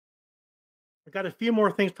I got a few more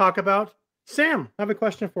things to talk about. Sam, I have a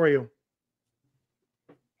question for you.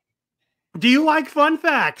 Do you like fun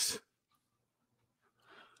facts?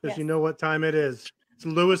 Because you know what time it is. It's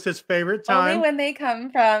Lewis's favorite time. Only when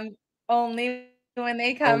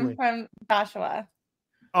they come from Joshua.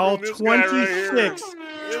 All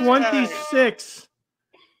 26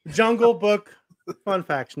 Jungle Book fun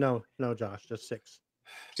facts. No, Josh, just 6.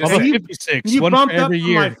 Just 56. You bumped up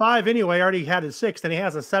from my 5 anyway. I already had a 6th, and he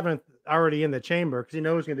has a 7th already in the chamber because he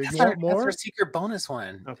knows he's going to do more. That's our secret bonus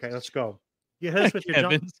one. Okay, let's go. You hit us with your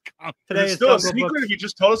jump. Today is still a secret if you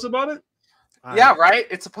just told us about it? Yeah, right?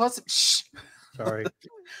 It's supposed to... Shh. Sorry.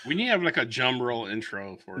 We need to have like a drum roll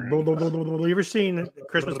intro for him. You ever seen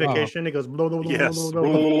Christmas Vacation? It goes... Yes.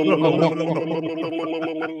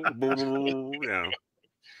 Yeah.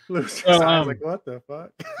 I was like, what the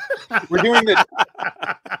fuck? We're doing the...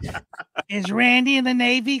 Is Randy in the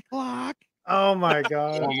Navy clock? Oh, my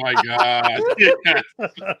God. Oh, my God.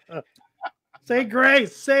 Say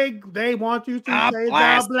grace. Say they want you to say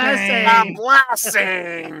the blessing. A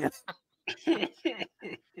blessing.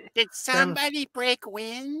 Did somebody break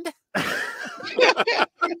wind? Have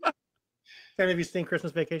you seen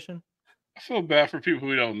Christmas Vacation? I feel bad for people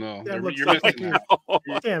who don't know. Damn, You're missing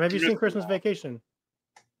Damn, have you seen Christmas Vacation?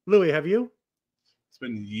 Louis, have you? It's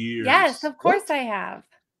been years. Yes, of course I have.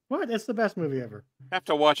 What? It's the best movie ever. I have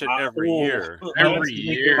to watch it every year. Every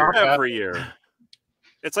year. Every year.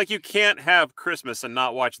 It's like you can't have Christmas and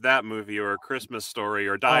not watch that movie or A Christmas Story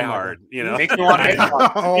or Die Hard. You know, makes me want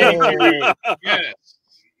to. Yes.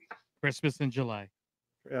 Christmas in July.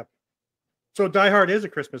 Yeah. So Die Hard is a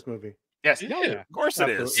Christmas movie. Yes. Yeah, of course it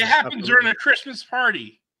is. It happens during a Christmas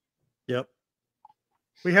party. Yep.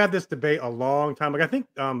 We had this debate a long time ago. I think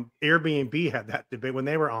Airbnb had that debate when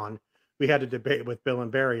they were on. We had a debate with Bill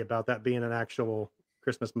and Barry about that being an actual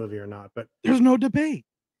Christmas movie or not. But there's no debate.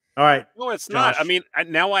 All right. No, it's Josh. not. I mean,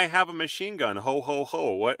 now I have a machine gun. Ho, ho,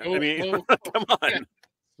 ho. What? I mean, come on.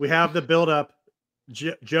 We have the build up.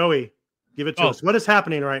 Joey, give it to us. What is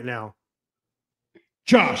happening right now?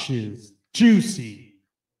 Josh's juicy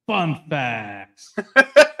fun facts.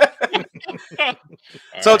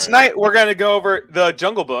 So tonight we're going to go over the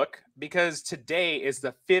Jungle Book because today is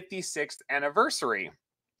the 56th anniversary.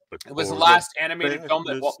 It was the last animated film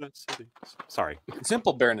that Sorry.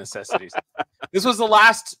 Simple bare necessities. This was the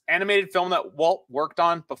last animated film that Walt worked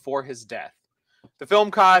on before his death. The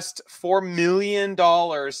film cost $4 million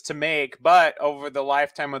to make, but over the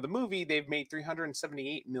lifetime of the movie, they've made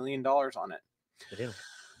 $378 million on it.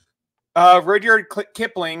 Rudyard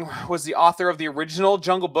Kipling was the author of the original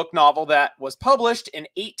Jungle Book novel that was published in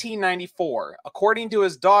 1894. According to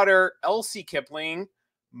his daughter, Elsie Kipling,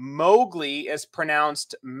 Mowgli is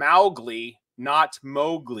pronounced Mowgli, not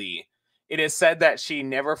Mowgli. It is said that she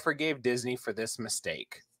never forgave Disney for this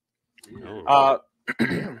mistake.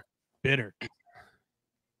 Bitter.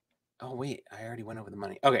 Oh, wait. I already went over the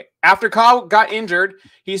money. Okay. After Kyle got injured,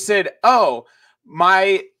 he said, oh,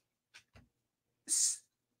 my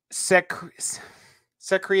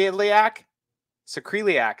sacroiliac.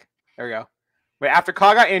 There we go. Wait, after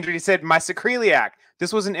Kyle got injured, he said, my sacroiliac.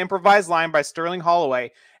 This was an improvised line by Sterling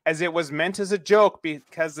Holloway, as it was meant as a joke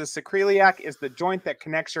because the sacroiliac is the joint that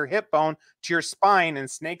connects your hip bone to your spine, and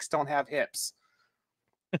snakes don't have hips.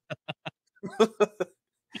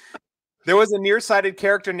 There was a nearsighted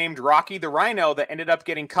character named Rocky the Rhino that ended up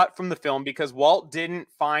getting cut from the film because Walt didn't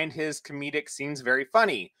find his comedic scenes very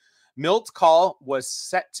funny. Milt Kahl was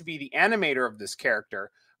set to be the animator of this character.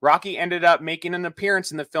 Rocky ended up making an appearance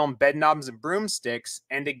in the film Bedknobs and Broomsticks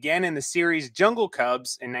and again in the series Jungle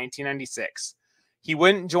Cubs in 1996. He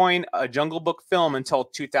wouldn't join a Jungle Book film until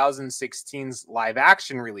 2016's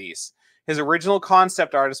live-action release. His original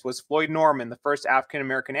concept artist was Floyd Norman, the first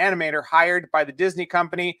African-American animator hired by the Disney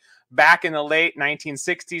Company back in the late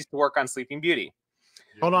 1960s to work on Sleeping Beauty.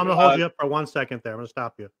 Hold on, I'm going to hold you up for 1 second there. I'm going to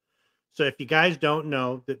stop you. So if you guys don't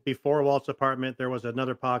know, that before Walt's Apartment, there was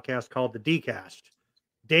another podcast called The D-Cast.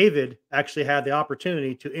 David actually had the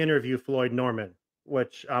opportunity to interview Floyd Norman,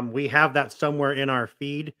 which we have that somewhere in our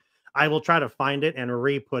feed. I will try to find it and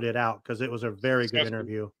re-put it out because it was a very good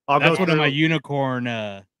interview. That's one of my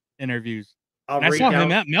unicorn interviews. I saw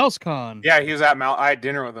him at MelseCon. Yeah, he was at I had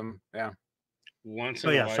dinner with him. Yeah. Once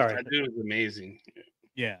in a while. That dude was amazing.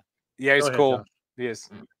 Yeah. Yeah, he's cool. Josh. He is.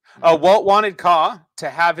 Walt wanted Ka to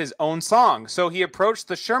have his own song, so he approached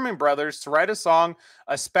the Sherman Brothers to write a song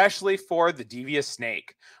especially for The Devious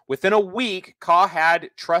Snake. Within a week, Ka had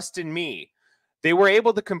Trust in Me. They were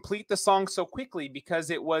able to complete the song so quickly because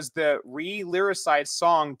it was the re-lyricized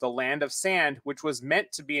song The Land of Sand, which was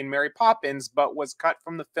meant to be in Mary Poppins, but was cut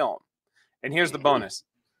from the film. And here's the bonus.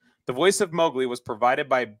 The voice of Mowgli was provided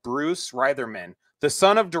by Bruce Reitherman, the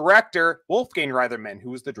son of director Wolfgang Reitherman,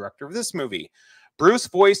 who was the director of this movie. Bruce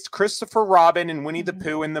voiced Christopher Robin and Winnie the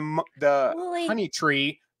Pooh in the Honey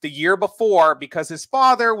Tree the year before because his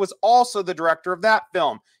father was also the director of that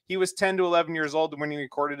film. He was 10 to 11 years old when he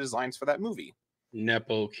recorded his lines for that movie.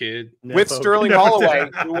 Nepo kid. With Sterling Holloway,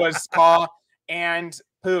 who was Paw and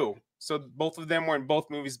Pooh. So both of them were in both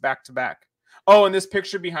movies back to back. Oh, and this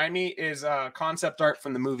picture behind me is concept art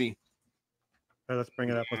from the movie. Right, let's bring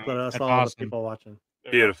it up. Let's let us all the people watching.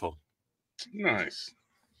 Beautiful. Nice.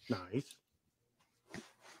 Nice.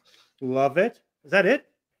 Love it. Is that it?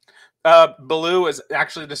 Baloo is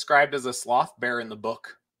actually described as a sloth bear in the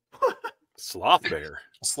book. Sloth bear.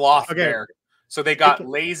 Sloth bear. So they got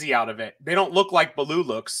lazy out of it. They don't look like Baloo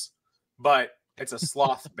looks, but it's a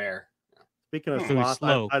sloth bear. Speaking of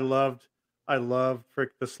sloth, I loved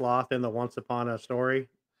Frick the Sloth in the Once Upon a Story.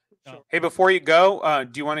 Hey, before you go,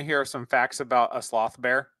 do you want to hear some facts about a sloth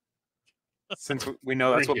bear? Since we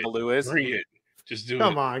know that's what Baloo is. Bring it. Just do it.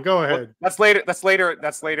 Come on, go ahead. Well, that's later. That's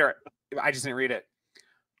later. I just didn't read it.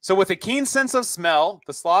 So with a keen sense of smell,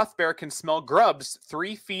 the sloth bear can smell grubs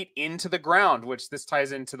 3 feet into the ground, which this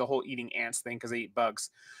ties into the whole eating ants thing because they eat bugs.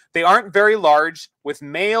 They aren't very large, with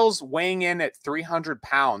males weighing in at 300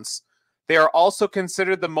 pounds. They are also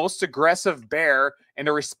considered the most aggressive bear and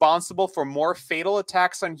are responsible for more fatal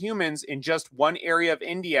attacks on humans in just one area of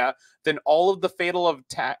India than all of the fatal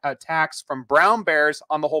attacks from brown bears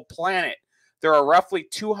on the whole planet. There are roughly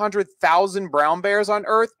 200,000 brown bears on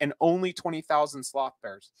Earth and only 20,000 sloth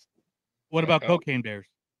bears. What about cocaine bears?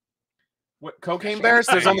 What cocaine bears?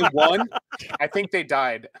 There's only one. I think they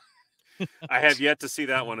died. I have yet to see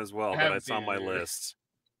that one as well, but it's on my list.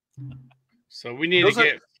 So we need to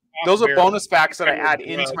get... Those are bonus facts that I add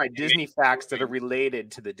into my Disney facts that are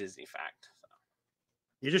related to the Disney fact.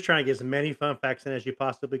 You're just trying to get as many fun facts in as you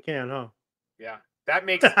possibly can, huh? Yeah. That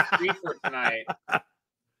makes it 3 for tonight.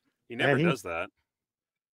 He never does that.